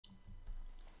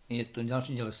Je to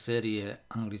ďalší diel série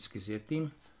anglicky s Jetým.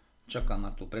 Čaká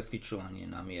ma tu precvičovanie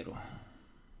na mieru.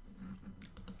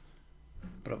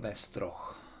 Prvé z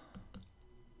troch.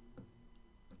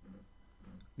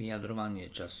 Vyjadrovanie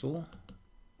času.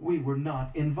 We were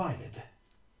not invited.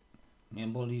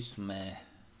 Neboli sme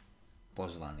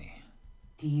pozvaní.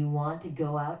 Do you want to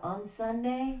go out on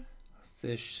Sunday?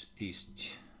 Chceš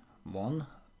ísť von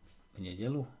v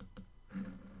nedeľu?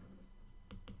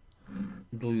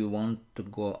 Do you want to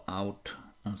go out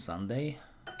on Sunday?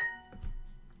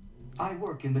 I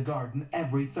work in the garden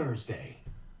every Thursday.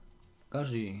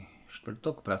 Každý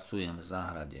štvrtok pracujem v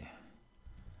záhrade.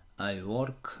 I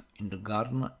work in the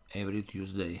garden every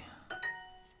Tuesday.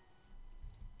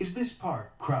 Is this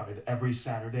park crowded every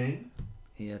Saturday?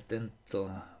 Je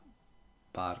tento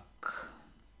park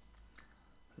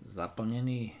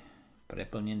zaplnený,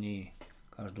 preplnený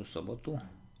každú sobotu?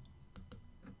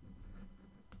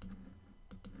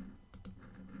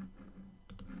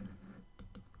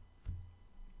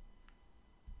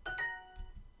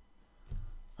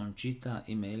 On číta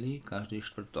e-maily každý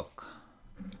štvrtok.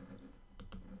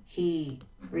 He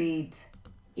reads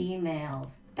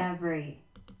emails every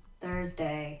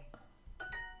Thursday.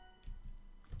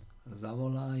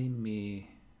 Zavolaj mi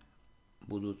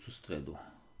budúcu stredu.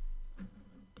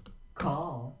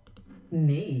 Call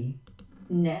me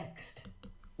next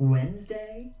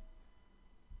Wednesday.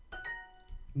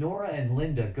 Nora and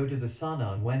Linda go to the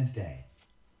sauna on Wednesday.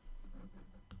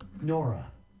 Nora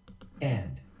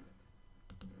and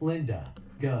Linda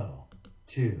go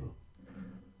to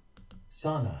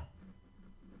sauna.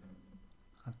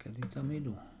 A kedy tam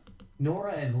idú?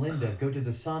 Nora and Linda go to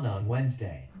the sauna on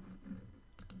Wednesday.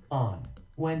 On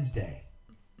Wednesday.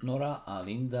 Nora a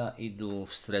Linda idú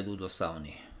v stredu do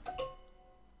sauny.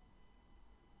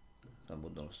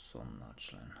 Zabudol som na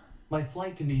člen. My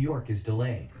flight to New York is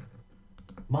delayed.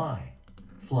 My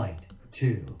flight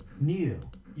to New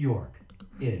York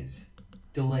is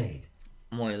delayed.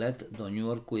 Môj let do New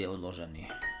Yorku je odložený.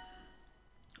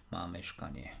 Má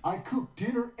meškanie. I cook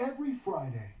dinner every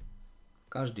Friday.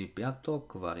 Každý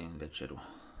piatok varím večeru.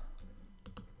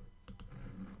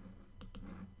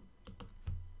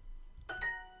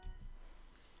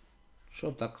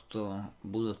 Čo takto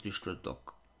budúci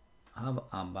štvrtok? How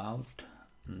about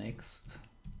next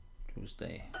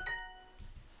Tuesday?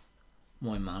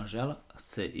 Môj manžel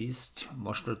chce ísť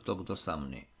vo štvrtok do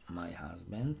sauny. My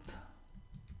husband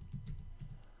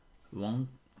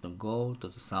want to go to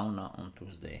the sauna on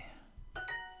Tuesday.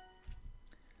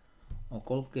 O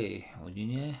koľkej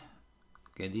hodine,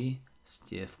 kedy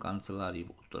ste v kancelárii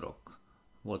v utorok?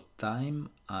 What time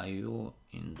are you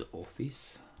in the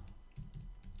office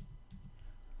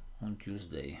on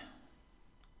Tuesday?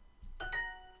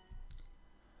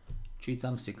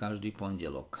 Čítam si každý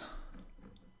pondelok.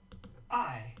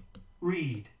 I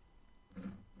read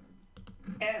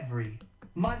every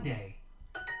Monday.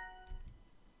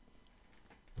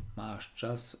 Máš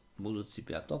čas budúci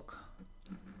piatok?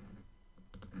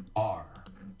 Are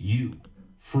you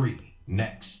free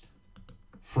next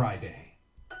Friday?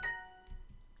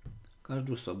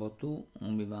 Každú sobotu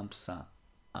umývam psa.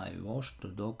 I wash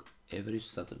the dog every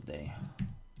Saturday.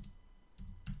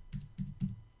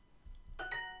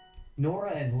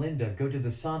 Nora and Linda go to the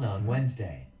sauna on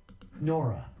Wednesday.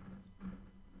 Nora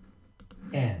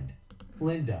and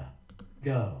Linda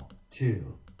go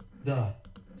to the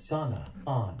sauna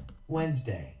on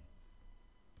Wednesday.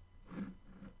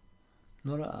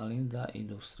 Nora a Linda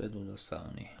idú v stredu do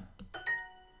sauny.